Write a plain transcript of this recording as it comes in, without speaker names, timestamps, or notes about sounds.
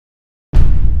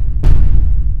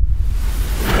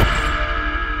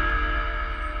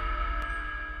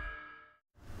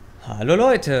Hallo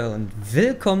Leute und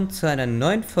willkommen zu einer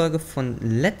neuen Folge von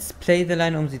Let's Play The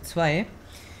Line Omsi 2.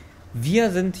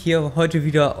 Wir sind hier heute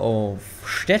wieder auf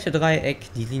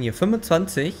Städtedreieck, die Linie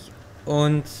 25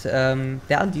 und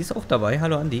der Andi ist auch dabei.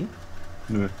 Hallo Andi.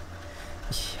 Nö.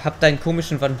 Ich habe deinen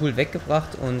komischen Van Hool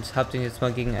weggebracht und habe den jetzt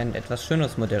mal gegen ein etwas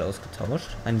schöneres Modell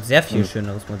ausgetauscht. Ein sehr viel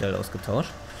schöneres Modell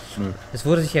ausgetauscht. Es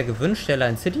wurde sich ja gewünscht, der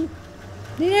Line City.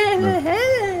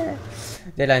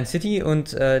 Der Line City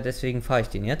und deswegen fahre ich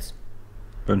den jetzt.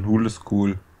 Van Hool ist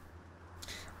cool.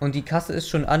 Und die Kasse ist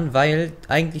schon an, weil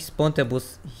eigentlich spawnt der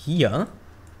Bus hier.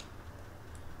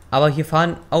 Aber hier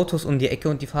fahren Autos um die Ecke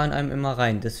und die fahren einem immer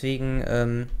rein.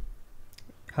 Deswegen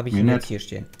habe ich ihn jetzt hier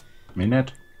stehen. Mir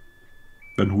nicht.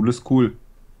 Van Hool ist cool.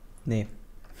 Nee.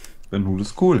 Van Hool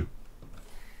ist cool.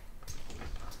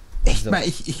 Echt So. mal,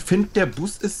 ich finde der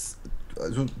Bus ist,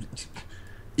 also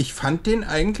ich fand den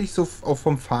eigentlich so auch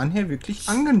vom Fahren her wirklich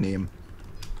angenehm.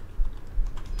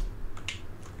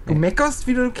 Du meckerst,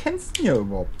 wie du kennst ihn ja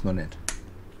überhaupt noch nicht.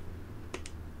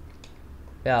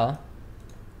 Ja,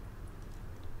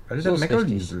 Also So der ist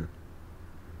Meckerliesel.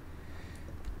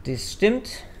 das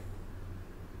stimmt.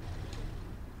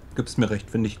 Gib's mir recht,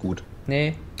 finde ich gut.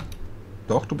 Nee.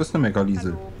 Doch, du bist eine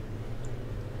Meckerliesel.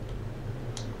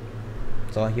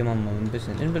 So, hier machen wir mal ein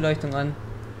bisschen Innenbeleuchtung an.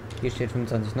 Hier steht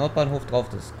 25 Nordbahnhof drauf,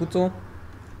 das ist gut so.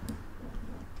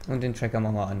 Und den Tracker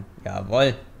machen wir an.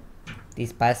 Jawohl.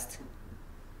 Dies passt.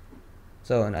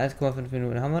 So, und 1,5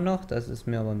 Minuten haben wir noch. Das ist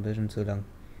mir aber ein bisschen zu lang.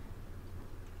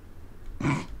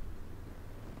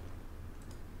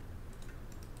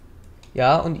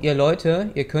 Ja, und ihr Leute,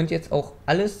 ihr könnt jetzt auch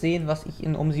alles sehen, was ich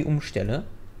in Omsi umstelle.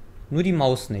 Nur die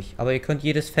Maus nicht. Aber ihr könnt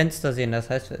jedes Fenster sehen. Das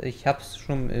heißt, ich habe es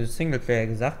schon im Singleplayer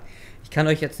gesagt. Ich kann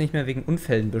euch jetzt nicht mehr wegen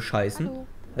Unfällen bescheißen. Hallo.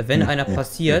 Wenn einer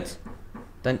passiert,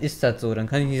 dann ist das so. Dann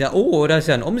kann ich nicht sagen, oh, das ist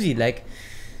ja ein Omsi-Lag.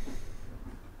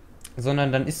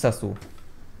 Sondern dann ist das so.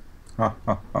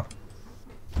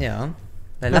 Ja,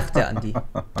 da lacht der Andi.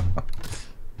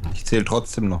 Ich zähle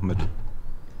trotzdem noch mit.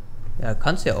 Ja,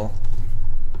 kannst ja auch.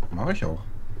 Mache ich auch.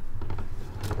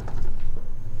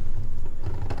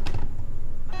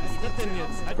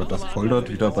 Gott, das poltert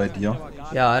wieder bei dir.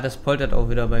 Ja, das poltert auch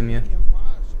wieder bei mir.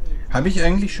 Habe ich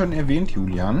eigentlich schon erwähnt,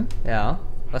 Julian? Ja,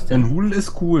 was denn? Van Hool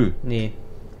ist cool. Nee.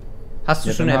 Hast du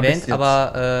Ja, schon dann hab erwähnt, ich's jetzt.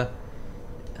 aber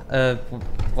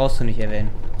brauchst du nicht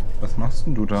erwähnen. Was machst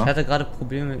denn du Ich da? hatte gerade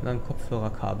Probleme mit meinem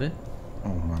Kopfhörerkabel. Oh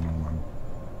Mann, oh Mann.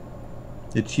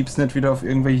 Jetzt schiebst nicht wieder auf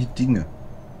irgendwelche Dinge.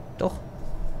 Doch.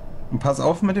 Und pass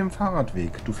auf mit dem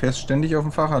Fahrradweg. Du fährst ständig auf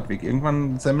dem Fahrradweg.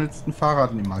 Irgendwann semmelst ein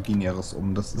Fahrrad ein imaginäres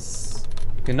um. Das ist...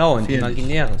 Genau, ein Gefährlich.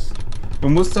 Imaginäres. Du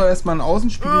musst doch erstmal einen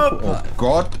Außenspiegel gucken. Oh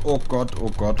Gott, oh Gott, oh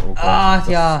Gott, oh Gott. Ah, das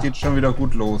ja. geht schon wieder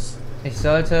gut los. Ich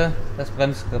sollte das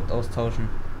Bremsskript austauschen.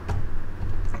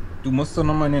 Du musst doch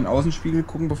nochmal in den Außenspiegel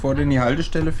gucken, bevor du in die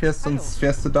Haltestelle fährst, sonst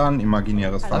fährst du da ein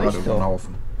imaginäres Fahrrad ich über den doch.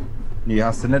 Haufen. Nee,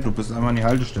 hast du nicht. Du bist einmal in die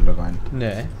Haltestelle rein.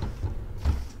 Nee.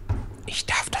 Ich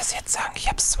darf das jetzt sagen, ich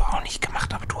hab's zwar auch nicht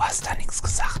gemacht, aber du hast da nichts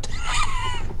gesagt.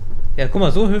 Ja, guck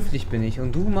mal, so höflich bin ich.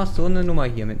 Und du machst so eine Nummer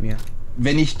hier mit mir.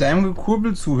 Wenn ich deinem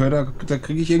Gekurbel zuhöre, da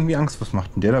kriege ich irgendwie Angst. Was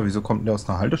macht denn der da? Wieso kommt denn der aus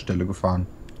einer Haltestelle gefahren?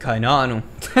 Keine Ahnung.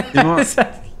 Immer- Das ist halt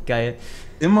geil.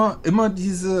 Immer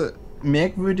diese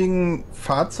merkwürdigen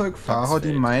Fahrzeugfahrer,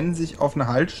 die meinen, sich auf eine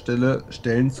Haltestelle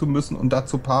stellen zu müssen und da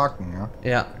zu parken. Ja?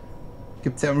 Ja.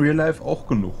 Gibt's ja im Real Life auch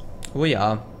genug. Oh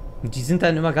ja. Und die sind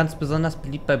dann immer ganz besonders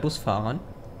beliebt bei Busfahrern.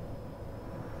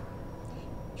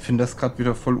 Ich finde das gerade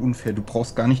wieder voll unfair. Du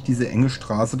brauchst gar nicht diese enge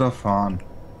Straße da fahren.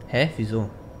 Hä? Wieso?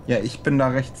 Ja, ich bin da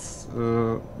rechts,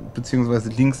 beziehungsweise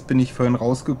links bin ich vorhin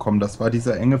rausgekommen. Das war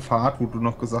diese enge Fahrt, wo du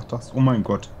noch gesagt hast, oh mein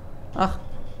Gott. Ach.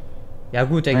 Ja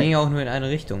gut, der Nein. ging ja auch nur in eine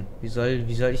Richtung. Wie soll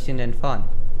ich den denn fahren?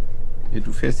 Ja,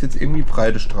 du fährst jetzt irgendwie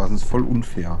breite Straßen, ist voll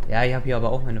unfair. Ja, ich habe hier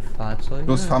aber auch meine Fahrzeuge.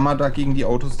 Los, fahr mal da gegen die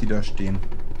Autos, die da stehen.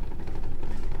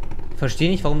 Verstehe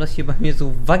nicht, warum das hier bei mir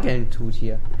so wackeln tut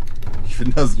hier. Ich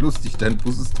finde das lustig, dein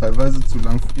Bus ist teilweise zu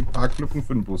lang für die Parklücken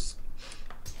für den Bus.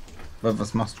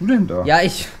 Was machst du denn da? Ja,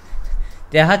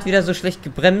 der hat wieder so schlecht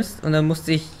gebremst und dann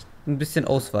musste ich ein bisschen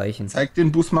ausweichen. Zeig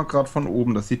den Bus mal gerade von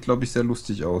oben, das sieht, glaube ich, sehr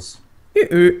lustig aus.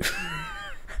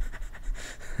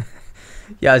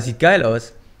 Ja, sieht geil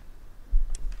aus.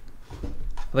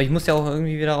 Aber ich muss ja auch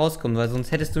irgendwie wieder rauskommen, weil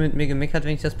sonst hättest du mit mir gemeckert,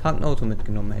 wenn ich das parkende Auto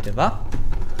mitgenommen hätte, wa?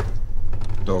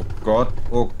 Oh Gott,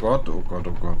 oh Gott, oh Gott,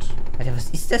 oh Gott. Alter, was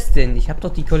ist das denn? Ich habe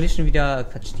doch die Collision wieder...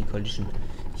 Quatsch, die Collision.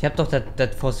 Ich habe doch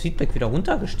das Force Feedback wieder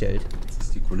runtergestellt. Jetzt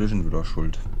ist die Collision wieder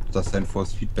schuld, dass dein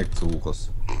Force Feedback zu hoch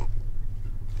ist.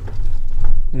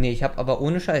 Nee, ich habe aber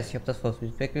ohne Scheiß, ich habe das Force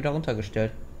Feedback wieder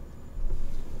runtergestellt.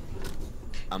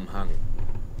 Am Hang.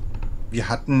 Wir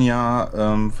hatten ja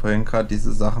vorhin gerade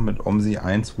diese Sache mit Omsi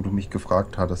 1, wo du mich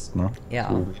gefragt hattest, ne?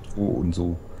 Ja. Wo und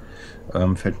so.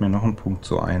 Fällt mir noch ein Punkt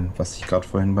so ein, was ich gerade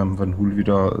vorhin beim Van Hool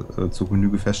wieder zur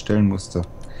Genüge feststellen musste.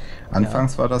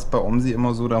 Anfangs war das bei Omsi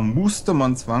immer so, da musste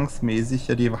man zwangsmäßig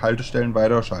ja die Haltestellen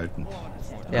weiterschalten.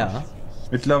 Ja.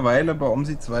 Mittlerweile bei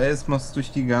Omsi 2 ist man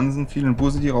durch die ganzen vielen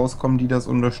Busse, die rauskommen, die das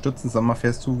unterstützen. Sag mal,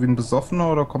 fährst du wie ein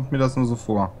Besoffener oder kommt mir das nur so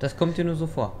vor? Das kommt dir nur so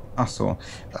vor. Ach so.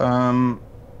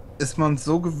 Ist man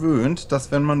so gewöhnt,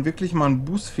 dass wenn man wirklich mal einen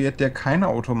Bus fährt, der keine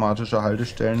automatische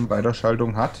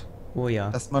Haltestellen-Weiterschaltung hat, Oh ja.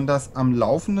 dass man das am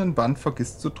laufenden Band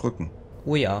vergisst zu drücken.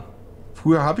 Oh ja.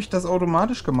 Früher habe ich das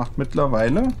automatisch gemacht,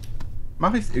 mittlerweile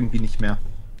mache ich es irgendwie nicht mehr.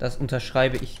 Das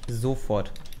unterschreibe ich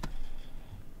sofort.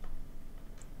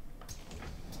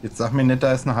 Jetzt sag mir nicht,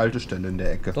 da ist eine Haltestelle in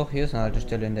der Ecke. Doch, hier ist eine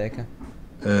Haltestelle in der Ecke.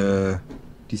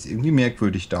 Die ist irgendwie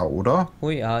merkwürdig da, oder? Oh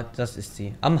ja, das ist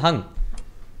sie. Am Hang.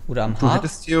 Oder am Du Hafen.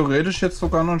 hättest theoretisch jetzt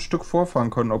sogar noch ein Stück vorfahren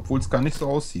können, obwohl es gar nicht so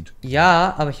aussieht.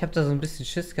 Ja, aber ich habe da so ein bisschen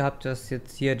Schiss gehabt, was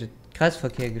jetzt hier die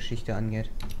Kreisverkehrgeschichte angeht.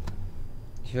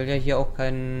 Ich will ja hier auch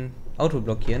kein Auto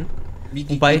blockieren. Wie,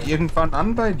 die geht irgendwann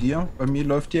an bei dir? Bei mir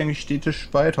läuft die eigentlich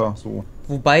stetig weiter, so.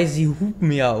 Wobei sie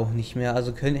hupen ja auch nicht mehr,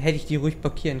 also hätte ich die ruhig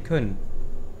blockieren können.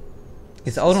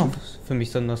 Ist auch noch für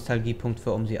mich so ein Nostalgiepunkt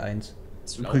für Omsi 1.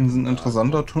 Das ist übrigens ein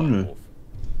interessanter Tunnel.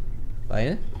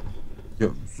 Weil? Ja,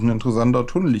 das ist ein interessanter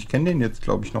Tunnel. Ich kenne den jetzt,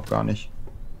 glaube ich, noch gar nicht.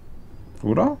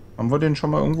 Oder? Haben wir den schon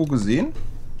mal irgendwo gesehen?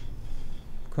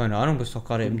 Keine Ahnung, bist doch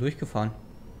gerade eben durchgefahren.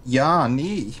 Ja,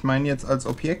 nee, ich meine jetzt als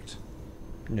Objekt.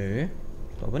 Nö,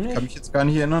 ich glaube Ich kann nicht. mich jetzt gar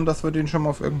nicht erinnern, dass wir den schon mal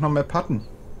auf irgendeiner Map hatten.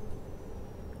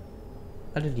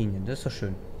 Alle Linien, das ist doch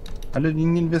schön. Alle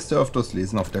Linien wirst du öfters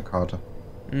lesen auf der Karte.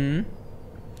 Mhm.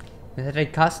 Das hat der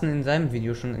Carsten in seinem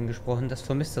Video schon angesprochen, das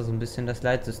vermisst er so ein bisschen, das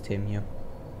Leitsystem hier.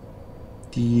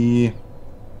 Die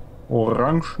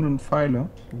orangenen Pfeile.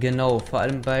 Genau, vor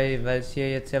allem weil es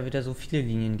hier jetzt ja wieder so viele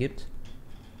Linien gibt,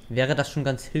 wäre das schon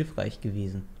ganz hilfreich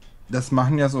gewesen. Das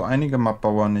machen ja so einige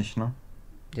Mapbauer nicht, ne?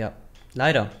 Ja,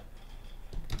 leider.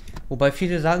 Wobei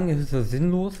viele sagen, es ist so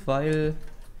sinnlos, weil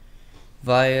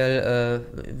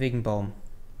wegen Baum.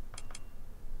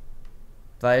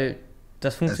 Weil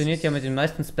das funktioniert ja mit den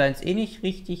meisten Splines eh nicht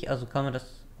richtig, also kann man das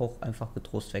auch einfach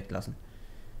getrost weglassen.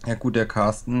 Ja gut, der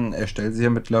Carsten erstellt sich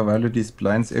ja mittlerweile die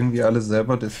Splines irgendwie alle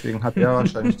selber, deswegen hat er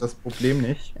wahrscheinlich das Problem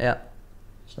nicht. Ja.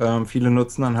 Viele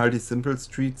nutzen dann halt die Simple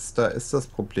Streets, da ist das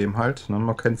Problem halt. Ne?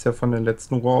 Man kennt es ja von den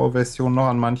letzten Raw-Versionen noch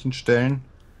an manchen Stellen,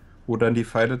 wo dann die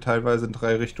Pfeile teilweise in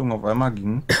 3 Richtungen auf einmal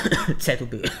gingen.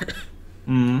 ZOB.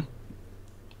 Mhm.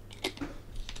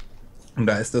 Und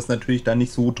da ist das natürlich dann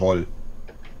nicht so toll.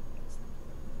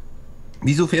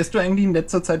 Wieso fährst du eigentlich in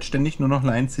letzter Zeit ständig nur noch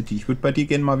Line City? Ich würde bei dir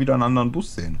gerne mal wieder einen anderen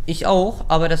Bus sehen. Ich auch,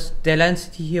 aber der Line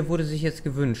City hier wurde sich jetzt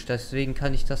gewünscht, deswegen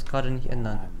kann ich das gerade nicht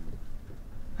ändern.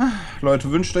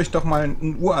 Leute, wünscht euch doch mal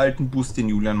einen uralten Bus, den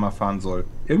Julian mal fahren soll.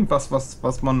 Irgendwas,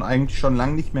 was man eigentlich schon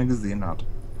lange nicht mehr gesehen hat.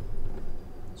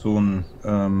 So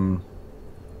ein,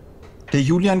 der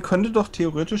Julian könnte doch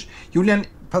theoretisch... Julian,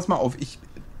 pass mal auf, ich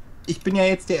bin ja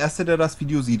jetzt der Erste, der das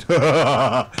Video sieht.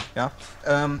 Ja,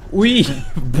 Ui,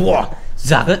 boah,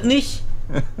 sag es nicht.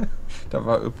 da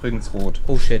war übrigens rot.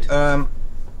 Oh shit.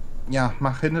 Ja,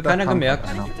 mach hin. Da Keiner kam gemerkt.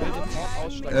 keiner.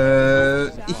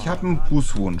 Ich habe einen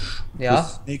Buswunsch. Ja.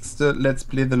 Das nächste Let's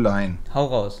Play the Line. Hau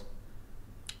raus.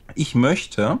 Ich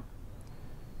möchte...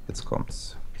 Jetzt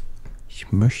kommt's.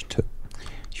 Ich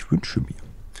wünsche mir,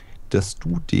 dass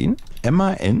du den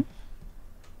MAN...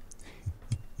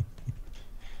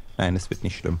 Nein, es wird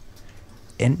nicht schlimm.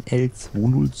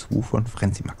 NL202 von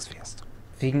Frenzimax fährst.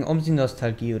 Wegen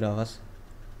Omsi-Nostalgie oder was?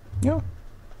 Ja,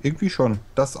 irgendwie schon.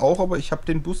 Das auch, aber ich habe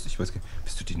den Bus... Ich weiß gar nicht,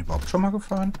 bist du den überhaupt schon mal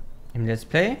gefahren? Im Let's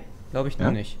Play? Glaube ich noch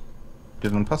Ja. nicht. Ja,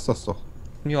 dann passt das doch.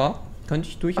 Ja, könnte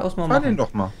ich durchaus mal Fahr machen. den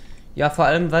doch mal. Ja, vor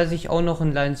allem, weil sich auch noch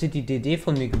ein Line City DD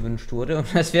von mir gewünscht wurde. Und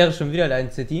das wäre schon wieder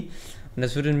Line City. Und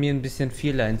das würde mir ein bisschen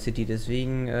viel Line City.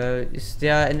 Deswegen ist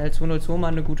der NL202 mal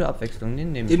eine gute Abwechslung.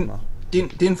 Den nehme ich mal.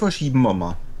 Den verschieben wir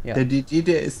mal. Ja. Der DD,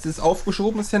 der ist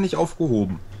aufgeschoben, ist ja nicht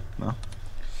aufgehoben. Na?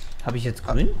 Habe ich jetzt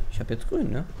grün? Ich habe jetzt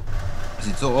grün, ne?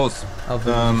 Sieht so aus. Aber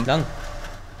wirklich nicht lang.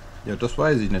 Ja, das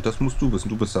weiß ich nicht. Das musst du wissen.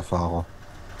 Du bist der Fahrer.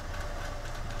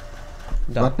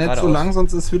 Da, Wart nicht so geradeaus. lang,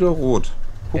 sonst ist wieder rot.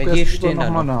 Guck Ja, hier erst stehen noch da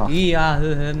mal noch. nach. Ja,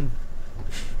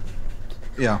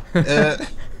 Ja.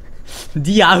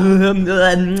 die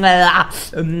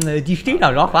stehen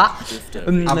da noch, wa?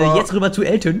 Aber- Jetzt rüber zu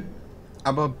Elton.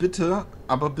 aber bitte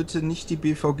nicht die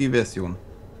BVG-Version.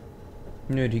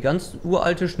 Nö, die ganz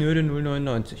uralte Schnöde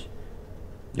 099.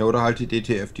 Ja, oder halt die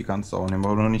DTF, die kannst du auch nehmen,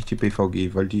 aber noch nicht die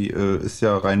BVG, weil die ist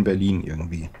ja rein Berlin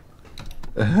irgendwie.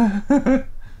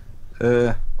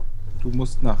 Du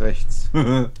musst nach rechts.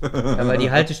 Ja, weil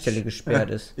die Haltestelle gesperrt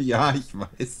ist. Ja, ich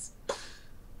weiß.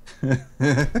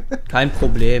 Kein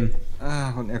Problem.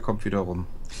 Ah, und er kommt wieder rum.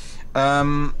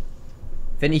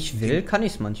 Wenn ich will, kann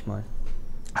ich es manchmal.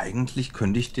 Eigentlich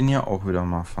könnte ich den ja auch wieder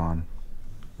mal fahren.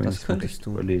 Wenn Das ich könntest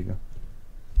du. überlege.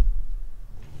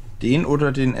 Den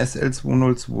oder den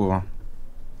SL202.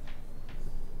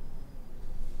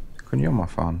 Können ich auch mal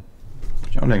fahren.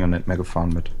 Bin ich auch länger nicht mehr gefahren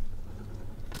mit.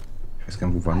 Ich weiß gar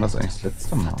nicht, wo war das eigentlich das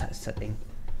letzte Mal? Da ist das Ding.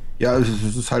 Ja, es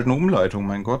ist halt eine Umleitung,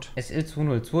 mein Gott.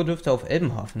 SL202 dürfte auf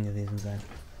Elbenhafen gewesen sein.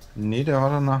 Nee, der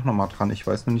war danach nochmal dran. Ich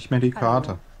weiß nur nicht mehr die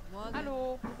Karte.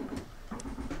 Hallo.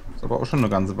 Ist aber auch schon eine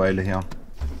ganze Weile her.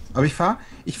 Aber ich fahr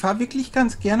wirklich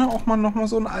ganz gerne auch mal nochmal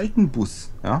so einen alten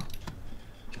Bus, ja.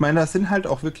 Ich meine, das sind halt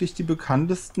auch wirklich die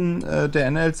bekanntesten, der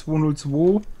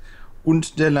NL202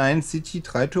 und der Lion City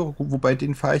Dreitürer, wobei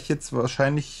den fahre ich jetzt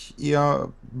wahrscheinlich eher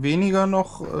weniger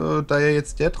noch, da ja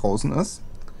jetzt der draußen ist.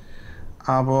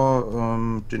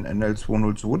 Aber den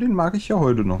NL202, den mag ich ja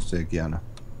heute noch sehr gerne.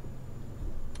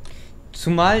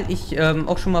 Zumal ich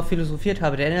auch schon mal philosophiert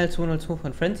habe, der NL202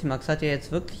 von Frenzy Max hat ja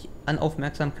jetzt wirklich an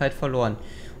Aufmerksamkeit verloren.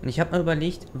 Und ich habe mir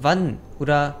überlegt, wann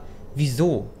oder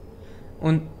wieso.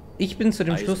 Und ich bin zu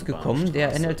dem Schluss gekommen,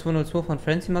 der NL202 von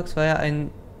Frenzy Max war ja ein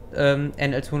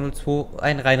NL202,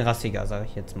 ein reinrassiger, sage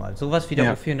ich jetzt mal. Sowas wie der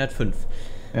Ja. O405.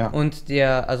 Ja. Und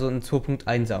der, also ein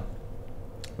 2.1er.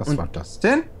 Was war das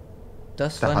denn?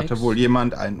 Das Da war hatte nix. wohl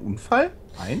jemand einen Unfall?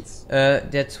 Eins? Der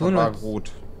Da war 200...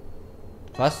 rot.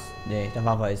 Was? Nee, da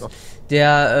war weiß. Doch.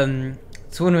 Der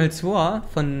 202er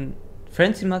von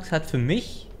Frenzy Max hat für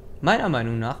mich, meiner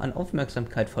Meinung nach, an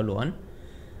Aufmerksamkeit verloren,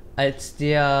 als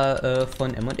der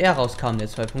von M&R rauskam, der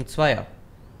 2.2er.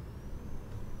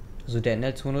 Also der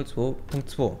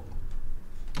NL202.2.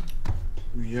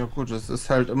 Ja gut, das ist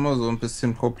halt immer so ein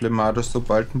bisschen problematisch,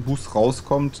 sobald ein Bus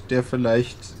rauskommt, der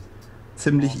vielleicht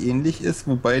ziemlich ähnlich ist,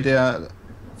 wobei der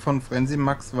von Frenzy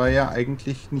Max war ja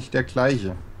eigentlich nicht der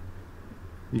gleiche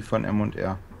wie von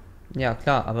M&R. Ja,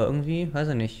 klar, aber irgendwie, weiß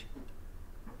ich nicht.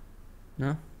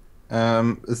 Ne?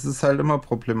 Es ist halt immer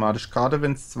problematisch, gerade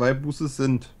wenn es zwei Busse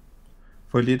sind,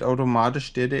 verliert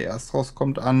automatisch der erst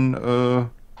rauskommt, an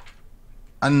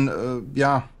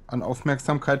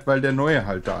Aufmerksamkeit, weil der neue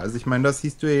halt da ist. Ich meine, das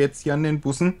siehst du ja jetzt hier an den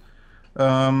Bussen.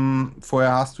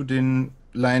 Vorher hast du den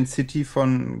Lion City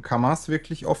von Kamaz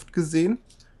wirklich oft gesehen.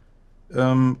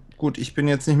 Gut, ich bin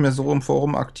jetzt nicht mehr so im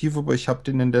Forum aktiv, aber ich habe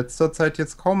den in letzter Zeit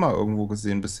jetzt kaum mal irgendwo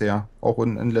gesehen bisher. Auch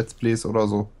in Let's Plays oder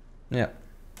so. Ja.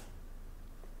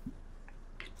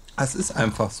 Es ist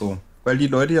einfach so. Weil die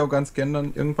Leute ja auch ganz gerne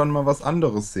dann irgendwann mal was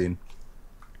anderes sehen.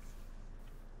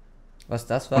 Was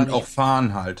das war. Und auch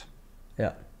fahren halt.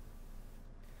 Ja.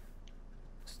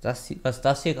 Was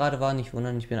das hier gerade war, nicht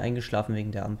wundern, ich bin eingeschlafen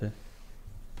wegen der Ampel.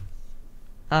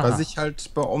 Aha. Was ich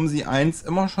halt bei Omsi 1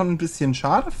 immer schon ein bisschen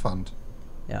schade fand.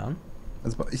 Ja.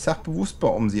 Also ich sag bewusst bei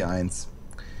Omsi 1.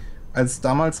 Als es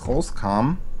damals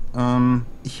rauskam,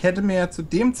 ich hätte mir ja zu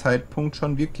dem Zeitpunkt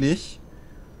schon wirklich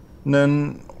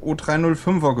einen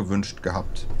O305er gewünscht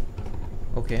gehabt.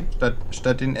 Okay.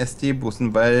 Statt den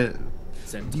SD-Bussen, weil,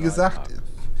 wie gesagt,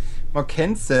 man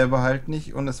kennt es selber halt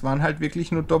nicht und es waren halt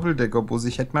wirklich nur Doppeldeckerbusse.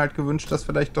 Ich hätte mir halt gewünscht, dass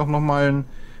vielleicht doch nochmal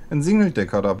ein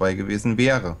Singledecker dabei gewesen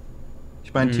wäre.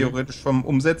 Ich meine, theoretisch vom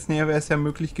Umsetzen her wäre es ja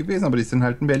möglich gewesen, aber die sind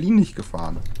halt in Berlin nicht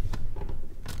gefahren.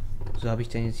 So habe ich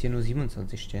denn jetzt hier nur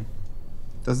 27 stehen.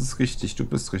 Das ist richtig, du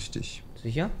bist richtig.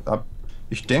 Sicher?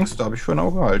 Ich denke, da habe ich für ein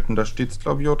Auge gehalten. Da steht es,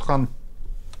 glaube ich, auch dran.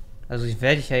 Also ich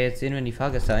werde ich ja jetzt sehen, wenn die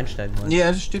Fahrgäste einsteigen wollen.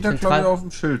 Ja, das steht da, glaube ich, auf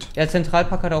dem Schild. Ja,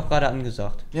 Zentralpark hat auch gerade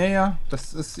angesagt. Ja,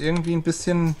 das ist irgendwie ein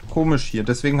bisschen komisch hier.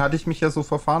 Deswegen hatte ich mich ja so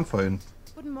verfahren vorhin.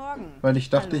 Guten Morgen. Weil ich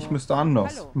dachte, ich müsste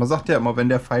anders. Hallo. Man sagt ja immer, wenn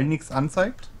der Pfeil nichts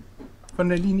anzeigt, von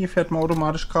der Linie fährt man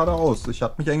automatisch geradeaus. Ich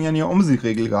habe mich eigentlich an die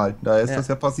Omsi-Regel gehalten. Daher ist das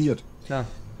ja passiert. Klar.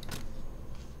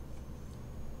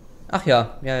 Ach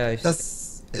ja,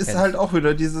 Das ist halt auch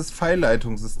wieder dieses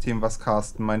Pfeilleitungssystem, was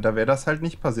Carsten meint. Da wäre das halt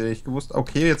nicht passiert. Ich gewusst,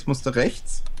 okay, jetzt musste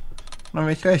rechts. Und dann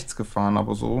wäre ich rechts gefahren.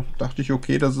 Aber so dachte ich,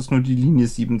 okay, das ist nur die Linie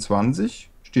 27.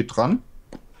 Steht dran.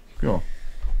 Ja.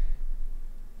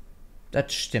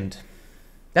 Das stimmt.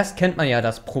 Das kennt man ja,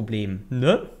 das Problem,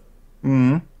 ne?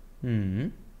 Mhm.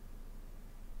 Mhm.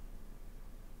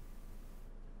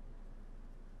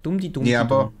 Dumm.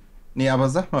 Nee, aber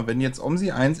sag mal, wenn jetzt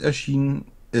Omsi 1 erschienen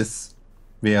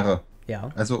wäre. Ja.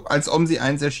 Also als Omsi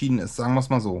 1 erschienen ist, sagen wir es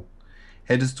mal so.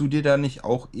 Hättest du dir da nicht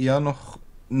auch eher noch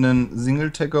einen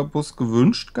Single-Tagger-Bus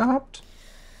gewünscht gehabt?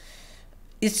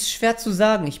 Ist schwer zu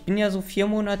sagen. Ich bin ja so 4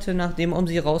 Monate nachdem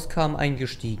Omsi rauskam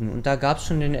eingestiegen und da gab es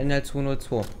schon den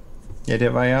NL202. Ja,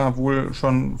 der war ja wohl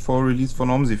schon vor Release von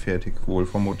Omsi fertig, wohl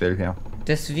vom Modell her.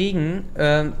 Deswegen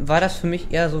war das für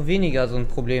mich eher so weniger so ein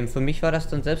Problem. Für mich war das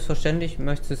dann selbstverständlich,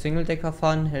 möchtest du Single-Decker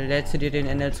fahren, lädst du dir den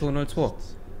NL202.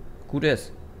 Gut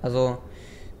ist. Also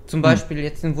zum Beispiel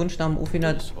jetzt den Wunsch nach dem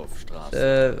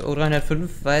O305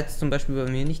 war jetzt zum Beispiel bei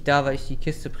mir nicht da, weil ich die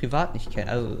Kiste privat nicht kenne,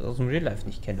 also aus dem Real Life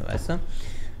nicht kenne, weißt du?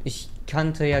 Ich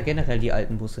kannte ja generell die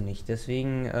alten Busse nicht,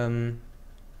 deswegen,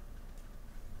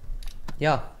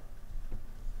 ja,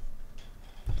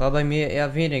 war bei mir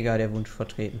eher weniger der Wunsch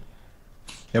vertreten.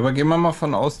 Ja, aber gehen wir mal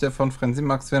von aus, der von Frenzy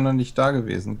Max wäre noch nicht da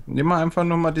gewesen. Nehmen wir einfach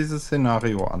nur mal dieses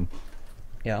Szenario an.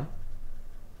 Ja.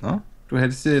 Na? Du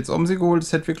hättest dir jetzt Omsi geholt,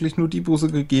 es hätte wirklich nur die Busse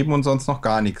gegeben und sonst noch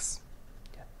gar nichts.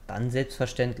 Ja, dann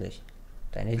selbstverständlich.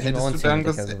 Dann hätte ich mir auch Hättest einen du,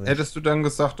 dann Singledecker gewünscht. hättest du dann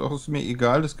gesagt, ach, ist mir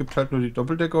egal, es gibt halt nur die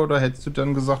Doppeldecker, oder hättest du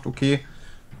dann gesagt, okay,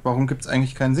 warum gibt es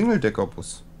eigentlich keinen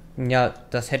Singledecker-Bus? Ja,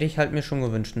 das hätte ich halt mir schon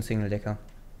gewünscht, einen Singledecker.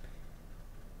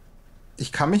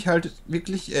 Ich kann mich halt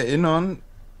wirklich erinnern,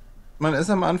 man ist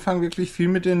am Anfang wirklich viel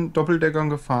mit den Doppeldeckern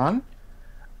gefahren,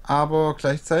 aber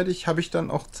gleichzeitig habe ich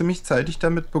dann auch ziemlich zeitig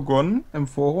damit begonnen, im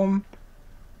Forum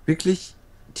wirklich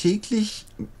täglich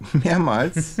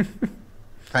mehrmals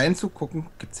reinzugucken,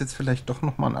 gibt es jetzt vielleicht doch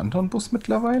nochmal einen anderen Bus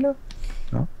mittlerweile?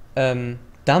 Ja.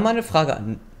 Da mal eine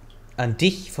Frage an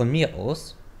dich von mir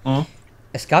aus. Mhm.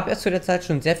 Es gab ja zu der Zeit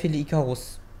schon sehr viele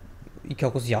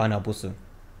Icarusianer-Busse.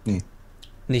 Nee.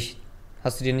 Nicht.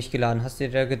 Hast du dir nicht geladen? Hast du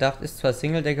dir da gedacht, ist zwar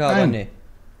Singledecker, aber nee.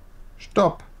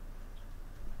 Stopp.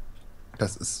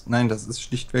 Das ist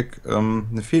schlichtweg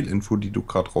eine Fehlinfo, die du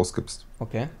gerade rausgibst.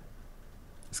 Okay.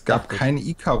 Es gab keine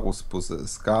Icarus-Busse.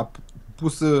 Es gab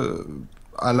Busse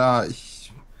à la,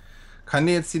 ich kann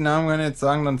dir jetzt die Namen gar nicht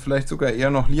sagen, dann vielleicht sogar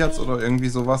eher noch Liaz oder irgendwie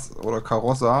sowas oder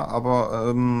Karossa,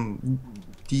 aber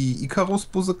die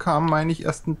Icarus-Busse kamen, meine ich,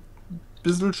 erst ein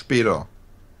bisschen später.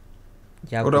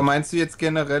 Ja, oder gut. meinst du jetzt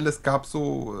generell, es gab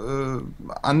so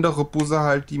andere Busse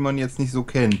halt, die man jetzt nicht so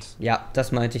kennt? Ja,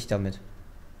 das meinte ich damit.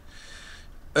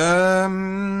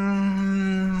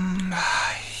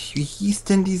 Wie hieß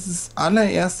denn dieses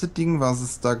allererste Ding, was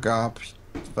es da gab?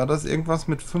 War das irgendwas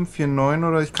mit 549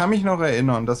 oder? Ich kann mich noch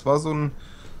erinnern. Das war so eine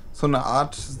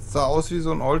Art, sah aus wie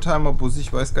so ein Oldtimer-Bus.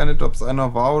 Ich weiß gar nicht, ob es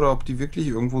einer war oder ob die wirklich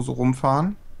irgendwo so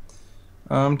rumfahren.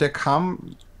 Der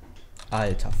kam.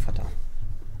 Alter Vater.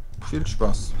 Viel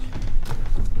Spaß.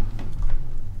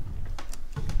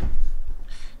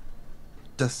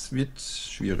 Das wird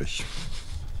schwierig.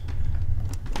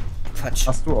 Quatsch.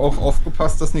 Hast du auch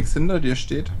aufgepasst, dass nichts hinter dir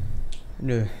steht?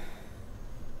 Nö.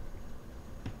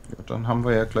 Ja, dann haben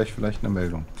wir ja gleich vielleicht eine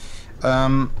Meldung.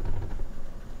 Der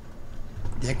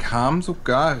kam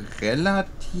sogar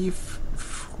relativ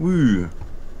früh.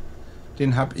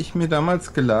 Den habe ich mir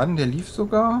damals geladen. Der lief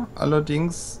sogar.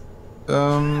 Allerdings.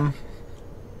 Der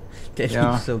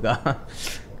ja. lief sogar.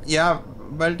 Ja,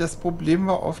 weil das Problem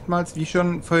war oftmals, wie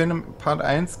schon vorhin im Part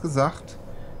 1 gesagt,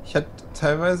 ich hatte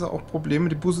teilweise auch Probleme,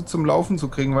 die Busse zum Laufen zu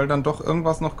kriegen, weil dann doch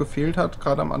irgendwas noch gefehlt hat.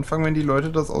 Gerade am Anfang, wenn die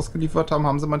Leute das ausgeliefert haben,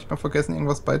 haben sie manchmal vergessen,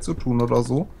 irgendwas beizutun oder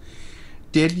so.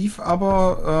 Der lief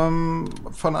aber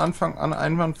von Anfang an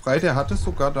einwandfrei. Der hatte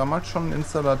sogar damals schon ein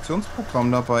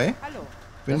Installationsprogramm dabei. Hallo.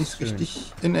 Wenn ich es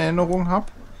richtig in Erinnerung habe.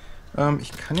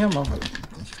 Ich kann ja mal...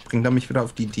 Ich bringe da mich wieder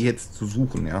auf die Idee, jetzt zu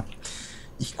suchen, ja.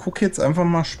 Ich gucke jetzt einfach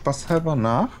mal spaßhalber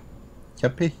nach. Ich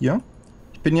habe hier...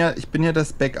 Ich bin ja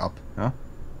das Backup, ja.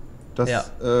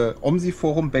 Das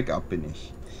Omsi-Forum Backup bin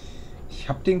ich. Ich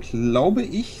habe den, glaube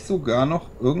ich, sogar noch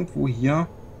irgendwo hier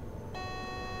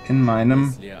in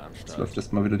meinem... Jetzt läuft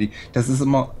das mal wieder die... Das ist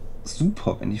immer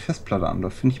super, wenn die Festplatte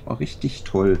anläuft. Finde ich mal richtig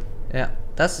toll. Ja,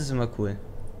 das ist immer cool.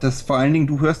 Das vor allen Dingen,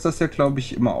 du hörst das ja, glaube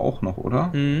ich, immer auch noch,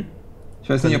 oder? Mhm. Ich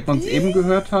weiß nicht, ob man es eben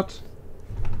gehört hat.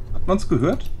 Hat man es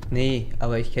gehört? Nee,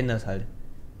 aber ich kenne das halt.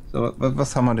 So,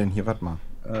 was haben wir denn hier? Warte mal.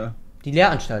 Die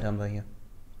Lehranstalt haben wir hier.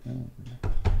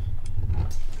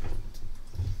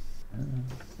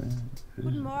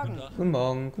 Guten Morgen. Guten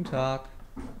Morgen, guten Tag.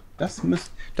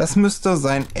 Das müsste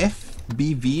sein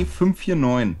FBW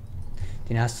 549.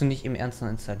 Den hast du nicht im Ernst noch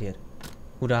installiert.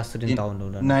 Oder hast du den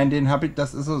Downloader? Nein, den habe ich,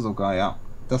 das ist er sogar, ja.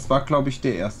 Das war, glaube ich,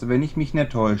 der erste, wenn ich mich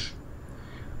nicht täusche.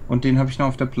 Und den habe ich noch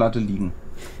auf der Platte liegen.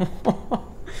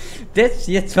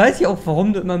 Jetzt weiß ich auch,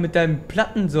 warum du immer mit deinen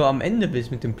Platten so am Ende bist,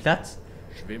 mit dem Platz.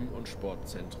 Schwimm- und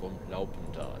Sportzentrum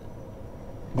Laupendal.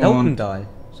 Laupendal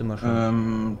sind wir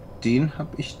schon. Den habe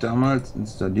ich damals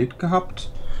installiert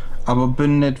gehabt, aber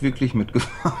bin nicht wirklich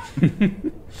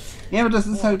mitgefahren. Ja, aber das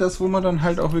ist halt das, wo man dann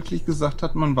halt auch wirklich gesagt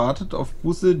hat, man wartet auf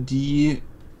Busse, die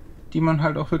man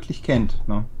halt auch wirklich kennt.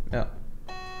 Ne? Ja.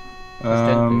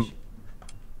 Verständlich.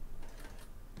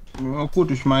 Ja,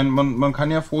 gut, ich meine, man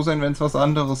kann ja froh sein, wenn es was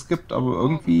anderes gibt, aber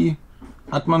irgendwie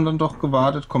hat man dann doch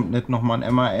gewartet, kommt nicht nochmal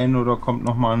ein MAN oder kommt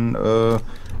nochmal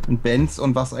ein Benz,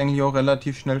 und was eigentlich auch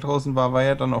relativ schnell draußen war, war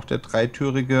ja dann auch der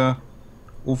dreitürige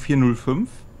O405.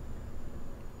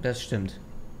 Das stimmt.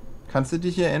 Kannst du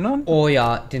dich erinnern? Oh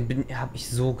ja, den habe ich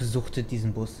so gesuchtet,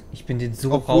 diesen Bus. Ich bin den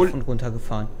so rauf und runter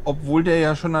gefahren. Obwohl der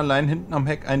ja schon allein hinten am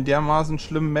Heck einen dermaßen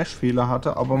schlimmen Mesh-Fehler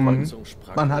hatte, aber man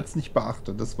hat es nicht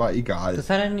beachtet, das war egal. Das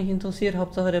hat einen nicht interessiert,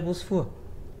 Hauptsache der Bus fuhr.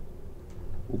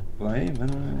 Wobei,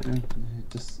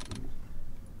 das...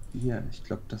 Hier, ich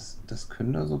glaube, das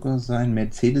könnte da sogar sein.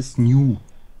 Mercedes New.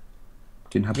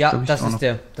 Den hab Ja, ich, das ist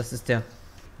der. Das ist der.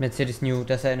 Mercedes New,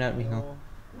 das erinnert mich noch.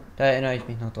 Da erinnere ich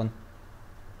mich noch dran.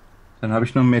 Dann habe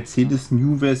ich noch Mercedes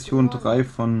New Version 3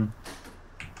 von...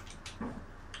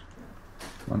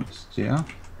 Wann ist der?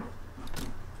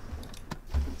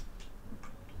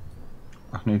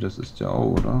 Ach nee, das ist der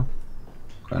auch, oder?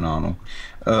 Keine Ahnung.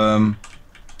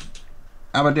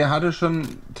 Aber der hatte schon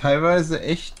teilweise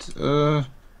echt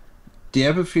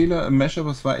derbe Fehler im Mesh,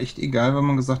 aber es war echt egal, weil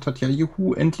man gesagt hat, ja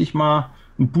juhu, endlich mal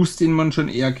ein Boost, den man schon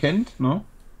eher kennt, ne?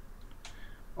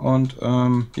 Und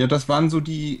ja, das waren so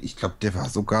die, ich glaube, der war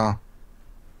sogar,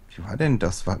 wie war denn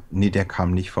das? Nee, der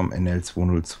kam nicht vom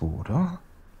NL202, oder?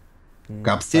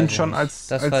 Gab's den schon als...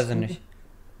 Das als weiß ich nicht.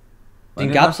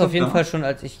 Den gab es auf jeden Fall schon,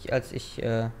 als ich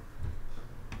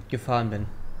gefahren bin.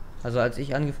 Also als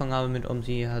ich angefangen habe mit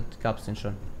Omsi, gab es den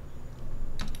schon.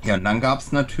 Ja, und dann gab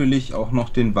es natürlich auch noch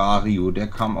den Vario, der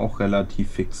kam auch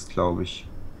relativ fix, glaube ich.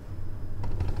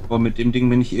 Aber mit dem Ding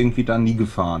bin ich irgendwie da nie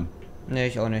gefahren. Nee,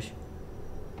 ich auch nicht.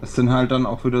 Das sind halt dann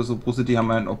auch wieder so Busse, die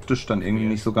haben einen optisch dann irgendwie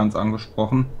nicht so ganz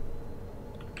angesprochen.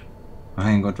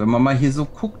 Mein Gott, wenn man mal hier so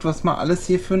guckt, was man alles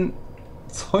hier für ein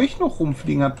Zeug noch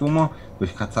rumfliegen hat, wo man,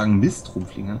 würde ich gerade sagen, Mist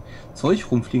rumfliegen hat,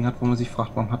 Zeug rumfliegen hat, wo man sich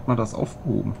fragt, warum hat man das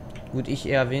aufgehoben? Gut, ich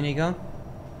eher weniger.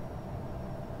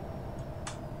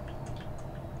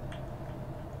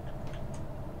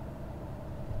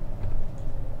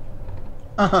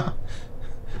 Aha.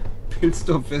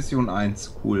 Pilzdorf Version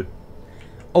 1, cool.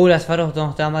 Oh, das war doch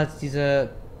noch damals diese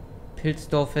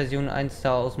Pilzdorf Version 1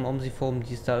 da aus dem Omsi-Forum,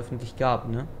 die es da öffentlich gab,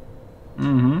 ne?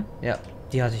 Mhm. Ja,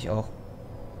 die hatte ich auch.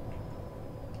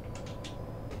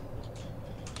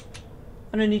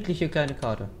 Eine niedliche kleine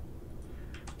Karte.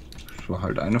 Das war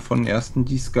halt eine von den ersten,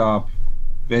 die es gab.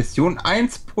 Version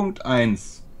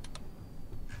 1.1.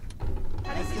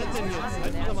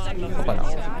 Hoppala.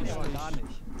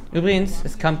 Übrigens,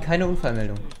 es kam keine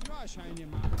Unfallmeldung.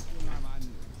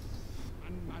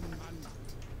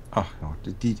 Ach ja,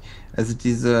 also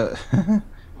diese...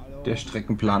 Der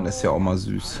Streckenplan ist ja auch mal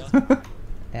süß.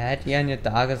 Er hat hier eine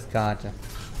Tageskarte.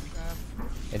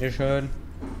 Bitte schön.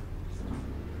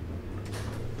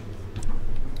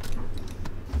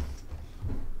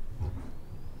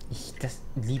 Das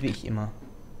liebe ich immer.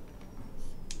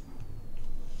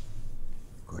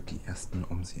 Gott, die ersten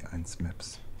Omsi 1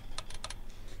 Maps.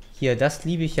 Hier, das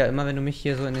liebe ich ja immer, wenn du mich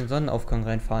hier so in den Sonnenaufgang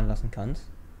reinfahren lassen kannst.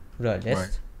 Oder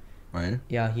lässt. Weil?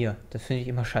 Ja, hier. Das finde ich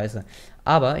immer scheiße.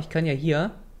 Aber ich kann ja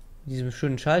hier, mit diesem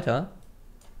schönen Schalter,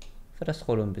 für das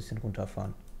Rollo ein bisschen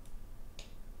runterfahren.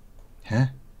 Hä?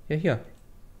 Ja, hier.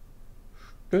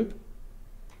 Stülp.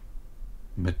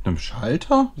 Mit einem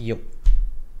Schalter? Jo.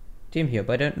 Dem hier,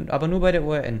 aber nur bei der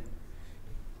ORN.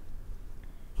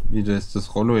 Wie, da ist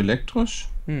das Rollo elektrisch?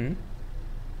 Hm.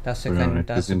 Da hast du Ja, ja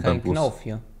keinen Knauf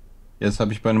hier. Ja, das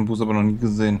habe ich bei einem Bus aber noch nie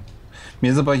gesehen.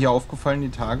 Mir ist aber hier aufgefallen, die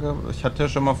Tage, ich hatte ja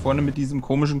schon mal vorne mit diesem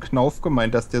komischen Knauf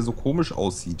gemeint, dass der so komisch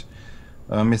aussieht.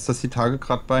 Mir ist das die Tage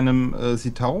gerade bei einem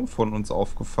Citaro von uns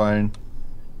aufgefallen.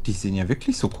 Die sehen ja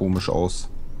wirklich so komisch aus.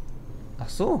 Ach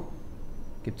so.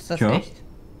 Gibt's das Ja. echt?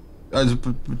 Also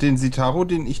den Citaro,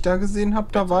 den ich da gesehen habe,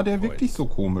 da war der wirklich so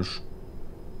komisch.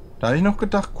 Da habe ich noch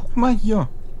gedacht, guck mal hier.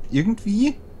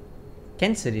 Irgendwie?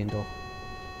 Kennst du den doch?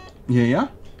 Ja, ja.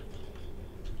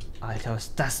 Alter, was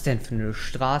ist das denn für eine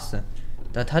Straße?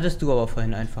 Das hattest du aber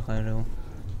vorhin einfach, Alter.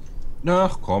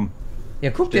 Ach komm,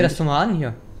 Ja, guck dir das doch mal an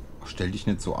hier. stell dich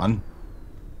nicht so an.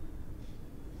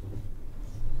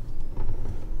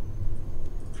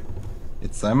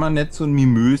 Jetzt sei mal nicht so ein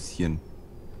Mimöschen.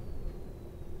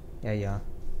 Ja, ja.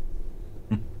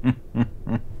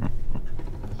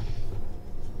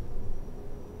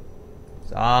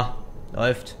 So,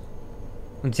 läuft.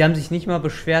 Und sie haben sich nicht mal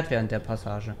beschwert während der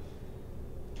Passage.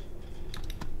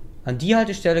 An die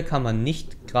Haltestelle kann man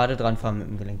nicht gerade dran fahren mit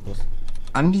dem Gelenkbus.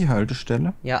 An die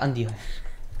Haltestelle? Ja, an die.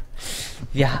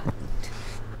 Ja.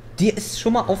 Dir ist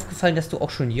schon mal aufgefallen, dass du auch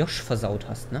schon Josh versaut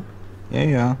hast, ne? Ja,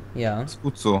 ja. Ja. Ist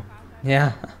gut so.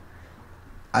 Ja.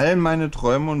 All meine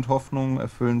Träume und Hoffnungen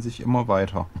erfüllen sich immer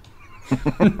weiter.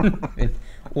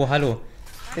 Oh, hallo.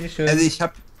 Bitteschön. Also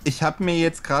Ich habe mir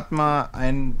jetzt gerade mal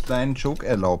einen kleinen Joke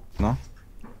erlaubt, ne?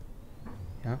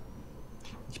 Ja.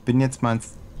 Ich bin jetzt mal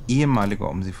ins ehemalige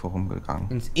Omsi-Forum gegangen.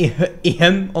 Ins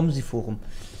Omsi-Forum.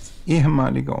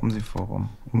 Ehemalige Omsi-Forum.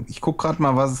 Ich guck gerade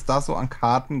mal, was es da so an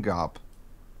Karten gab.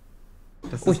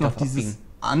 Das ist noch dieses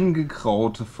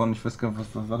angegraute von, ich weiß gar nicht,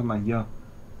 was warte mal hier.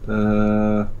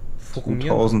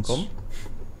 2000.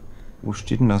 Wo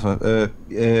steht denn das?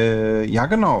 Ja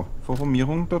genau,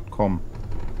 forumierung.com.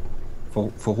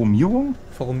 Forumierung?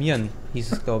 Forumieren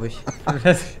hieß es, glaube ich.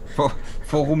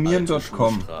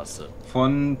 Forumieren.com.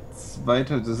 Von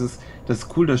das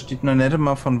ist cool, da steht noch nicht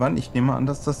mal von wann. Ich nehme an,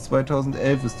 dass das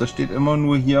 2011 ist. Da steht immer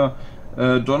nur hier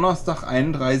Donnerstag,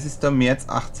 31. März,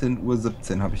 18:17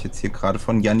 Uhr habe ich jetzt hier gerade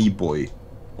von Janni Boy.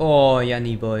 Oh,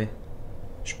 Janni Boy.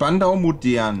 Spandau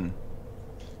modern.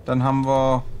 Dann haben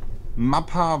wir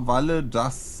Mappa Valle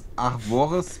das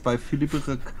Arvores bei Felipe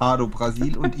Ricardo,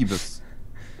 Brasil und Ibis.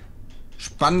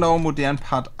 Spandau modern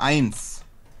Part 1.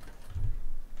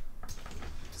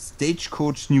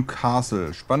 Stagecoach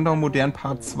Newcastle. Spandau modern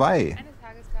Part 2.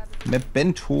 Map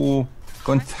Bento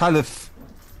González.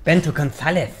 Bento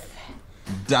González.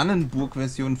 Dannenburg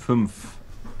Version 5.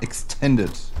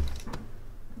 Extended.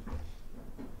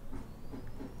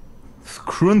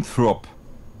 Scrunthrop.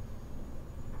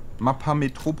 Mappa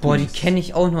Metropolis. Boah, die kenne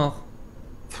ich auch noch.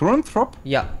 Scrunthrop?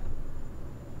 Ja.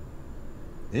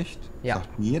 Echt? Ja.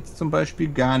 Sagt mir jetzt zum Beispiel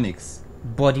gar nichts.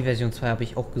 Boah, die Version 2 habe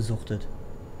ich auch gesuchtet.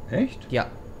 Echt? Ja.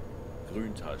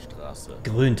 Grüntalstraße.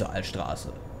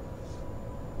 Grüntalstraße.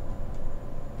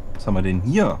 Was haben wir denn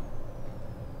hier?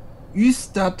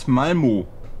 Ystad Malmo.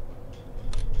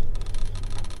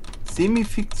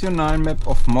 Semifiktional Map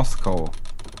of Moskau.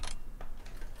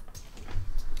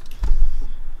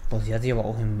 Boah, sie hat sich aber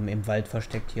auch im Wald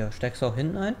versteckt hier. Steigst du auch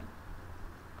hinten ein?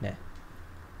 Ne.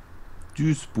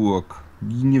 Duisburg,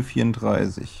 Linie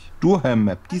 34. Durham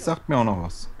Map, die sagt mir auch noch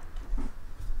was.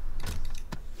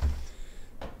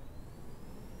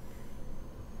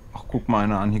 Ach, guck mal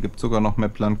einer an, hier gibt es sogar noch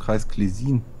Map Landkreis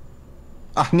Klesin.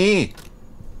 Ach nee!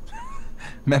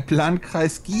 Map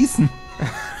Landkreis Gießen.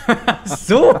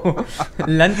 So!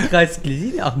 Landkreis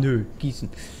Gießen? Ach nö, Gießen.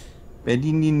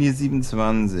 Berlin Linie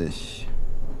 27.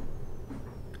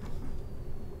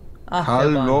 Ach,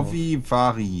 Karlovy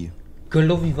Vary.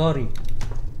 Karlovy Vary.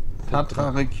 Tatra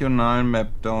Regional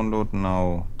Map Download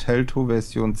Now. Telto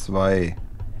Version 2. Der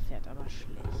fährt aber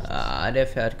schlecht. Ah, der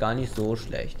fährt gar nicht so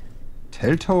schlecht.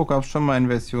 Telto gab es schon mal in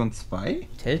Version 2?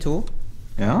 Telto?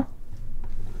 Ja?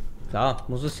 Klar,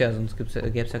 muss es ja, sonst gäbe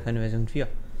es ja keine Version 4.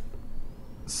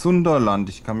 Sunderland,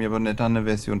 ich kann mich aber nicht an eine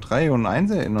Version 3 und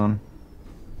 1 erinnern.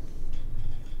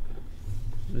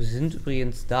 Wir sind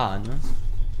übrigens da, ne?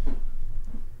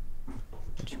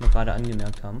 Wollte ich mal gerade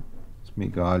angemerkt haben. Ist mir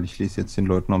egal, ich lese jetzt den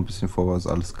Leuten noch ein bisschen vor, was es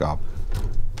alles gab.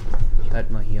 Ich halt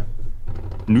mal hier.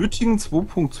 Nötigen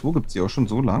 2.2 gibt es ja auch schon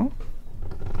so lang?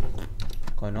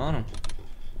 Keine Ahnung.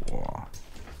 Boah.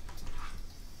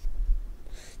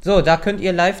 So, da könnt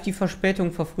ihr live die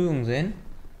Verspätung, Verfrühung sehen.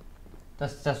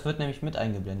 Das wird nämlich mit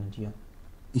eingeblendet hier.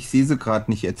 Ich sehe sie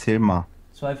gerade nicht, erzähl mal.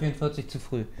 2,44 zu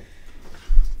früh.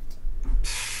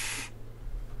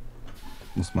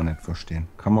 Muss man nicht verstehen.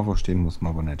 Kann man verstehen, muss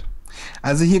man aber nicht.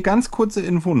 Also hier ganz kurze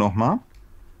Info nochmal.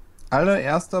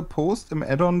 Allererster Post im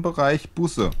Add-on-Bereich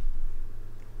Busse.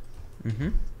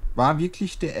 War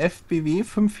wirklich der FBW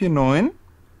 549.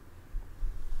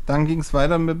 Dann ging es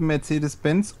weiter mit dem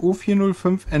Mercedes-Benz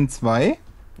O405N2.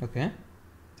 Okay.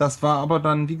 Das war aber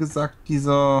dann, wie gesagt,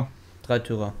 dieser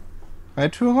Dreitürer.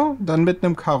 Dann mit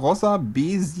einem Karossa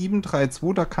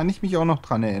B732, da kann ich mich auch noch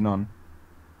dran erinnern.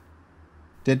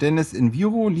 Der Dennis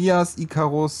Enviro, Lias,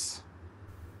 Icarus,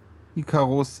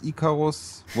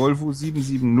 Volvo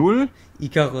 770.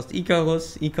 Icarus.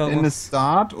 Dennis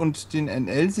Start und den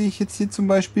NL sehe ich jetzt hier zum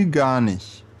Beispiel gar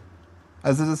nicht.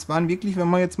 Also das waren wirklich, wenn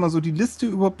man jetzt mal so die Liste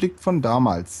überblickt von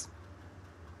damals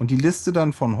und die Liste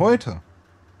dann von heute,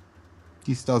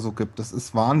 die es da so gibt, das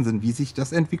ist Wahnsinn, wie sich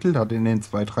das entwickelt hat in den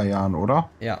 2-3 Jahren,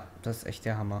 oder? Ja, das ist echt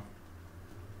der Hammer.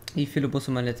 Wie viele Busse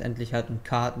man letztendlich hat und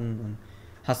Karten und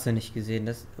hast du nicht gesehen.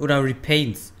 Oder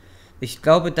Repaints. Ich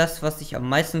glaube, das, was sich am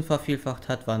meisten vervielfacht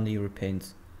hat, waren die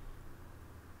Repaints.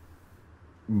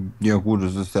 Ja gut,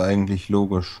 das ist ja eigentlich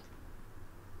logisch.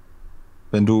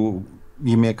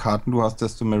 Je mehr Karten du hast,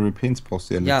 desto mehr Repaints brauchst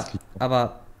du ja letztlich. Ja,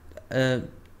 aber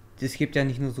es gibt ja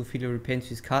nicht nur so viele Repaints,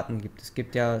 wie es Karten gibt. Es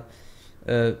gibt ja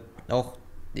auch,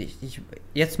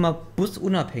 jetzt mal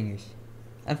busunabhängig.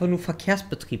 Einfach nur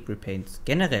Verkehrsbetrieb Repaints,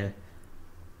 generell.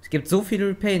 Es gibt so viele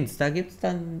Repaints, da gibt es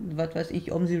dann, was weiß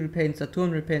ich, Omsi Repaints,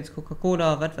 Saturn Repaints,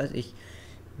 Coca-Cola, was weiß ich.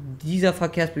 dieser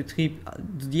Verkehrsbetrieb,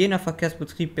 jener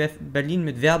Verkehrsbetrieb Berlin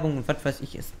mit Werbung und was weiß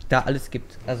ich, es da alles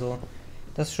gibt. Also,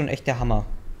 das ist schon echt der Hammer.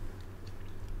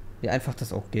 Wie einfach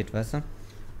das auch geht, weißt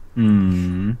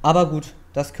du? Aber gut,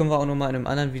 das können wir auch nochmal in einem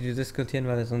anderen Video diskutieren,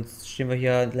 weil sonst stehen wir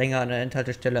hier länger an der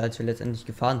Endhaltestelle, als wir letztendlich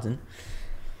gefahren sind.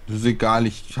 Das ist egal,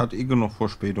 ich hatte eh genug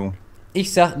Verspätung.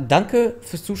 Ich sag danke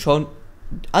fürs Zuschauen.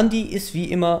 Andi ist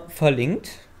wie immer verlinkt.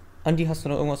 Andi, hast du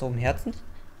noch irgendwas auf dem Herzen?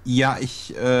 Ja,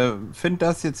 ich finde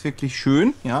das jetzt wirklich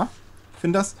schön, ja.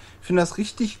 Find das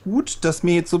richtig gut, dass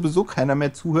mir jetzt sowieso keiner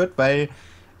mehr zuhört, weil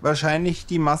wahrscheinlich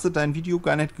die Masse dein Video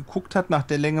gar nicht geguckt hat nach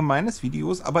der Länge meines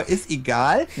Videos, aber ist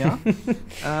egal, ja.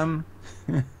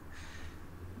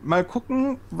 Mal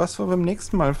gucken, was wir beim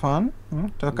nächsten Mal fahren. Ja,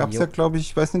 da gab es ja, glaube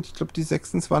ich, weiß nicht, ich glaube die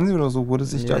 26 oder so wurde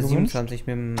sich da gewünscht. 27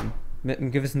 mit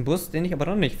einem gewissen Bus, den ich aber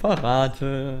noch nicht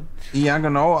verrate. Ja,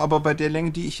 genau, aber bei der Länge,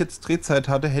 die ich jetzt Drehzeit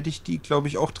hatte, hätte ich die, glaube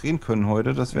ich, auch drehen können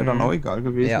heute. Das wäre dann auch egal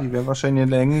gewesen. Ja. Die wäre wahrscheinlich in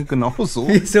der Länge genauso.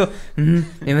 Wieso? Nehmen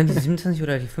wir die 27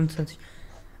 oder die 25?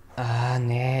 Ah,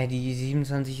 nee, die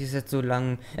 27 ist jetzt so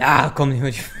lang. Ja, komm, nehmen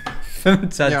wir die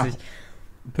 25. Ja.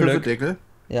 Püffedeckel.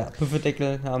 Ja,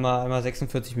 Püffedeckel, haben wir einmal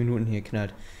 46 Minuten hier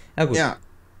geknallt. Ja, gut. Ja,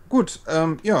 gut,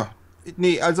 ja.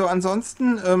 Nee, also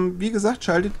ansonsten, wie gesagt,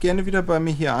 schaltet gerne wieder bei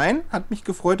mir hier ein. Hat mich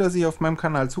gefreut, dass ihr auf meinem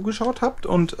Kanal zugeschaut habt.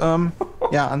 Und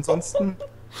ja, ansonsten...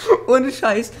 Ohne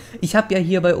Scheiß. Ich habe ja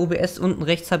hier bei OBS unten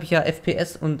rechts habe ich ja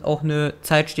FPS und auch eine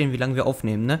Zeit stehen, wie lange wir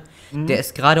aufnehmen, ne? Der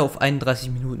ist gerade auf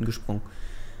 31 Minuten gesprungen.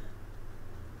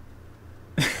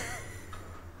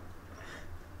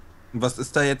 Was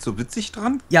ist da jetzt so witzig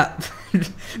dran? Ja,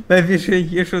 weil wir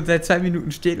hier schon seit 2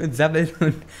 Minuten stehen und sammeln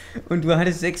und du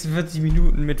hattest 46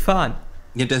 Minuten mit Fahren.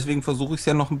 Ja, deswegen versuche ich es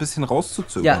ja noch ein bisschen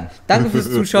rauszuzögern. Ja, danke fürs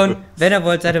Zuschauen. Wenn ihr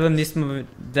wollt, seid ihr beim nächsten Mal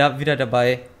wieder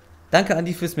dabei. Danke,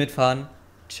 Andi, fürs Mitfahren.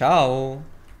 Ciao.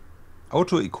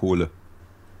 Autoikole.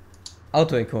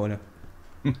 Autoikone.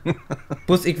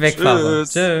 Bus ich wegfahre.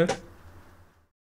 Tschüss. Tschö.